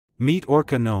Meat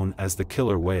orca, known as the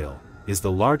killer whale, is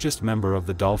the largest member of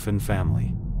the dolphin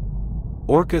family.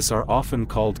 Orcas are often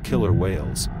called killer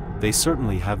whales. They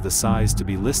certainly have the size to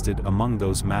be listed among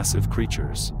those massive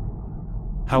creatures.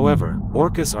 However,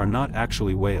 orcas are not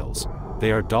actually whales,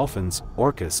 they are dolphins.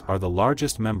 Orcas are the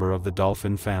largest member of the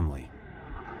dolphin family.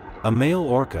 A male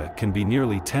orca can be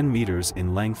nearly 10 meters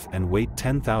in length and weigh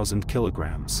 10,000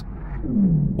 kilograms.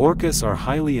 Orcas are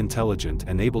highly intelligent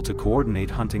and able to coordinate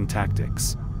hunting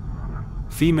tactics.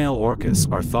 Female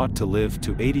orcas are thought to live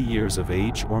to 80 years of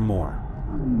age or more.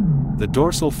 The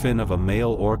dorsal fin of a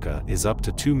male orca is up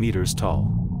to 2 meters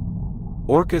tall.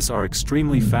 Orcas are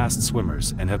extremely fast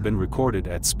swimmers and have been recorded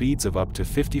at speeds of up to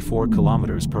 54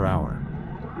 kilometers per hour.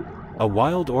 A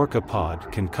wild orca pod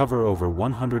can cover over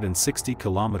 160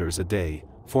 kilometers a day,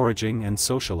 foraging and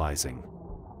socializing.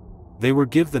 They were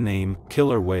given the name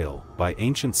killer whale by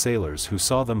ancient sailors who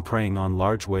saw them preying on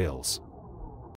large whales.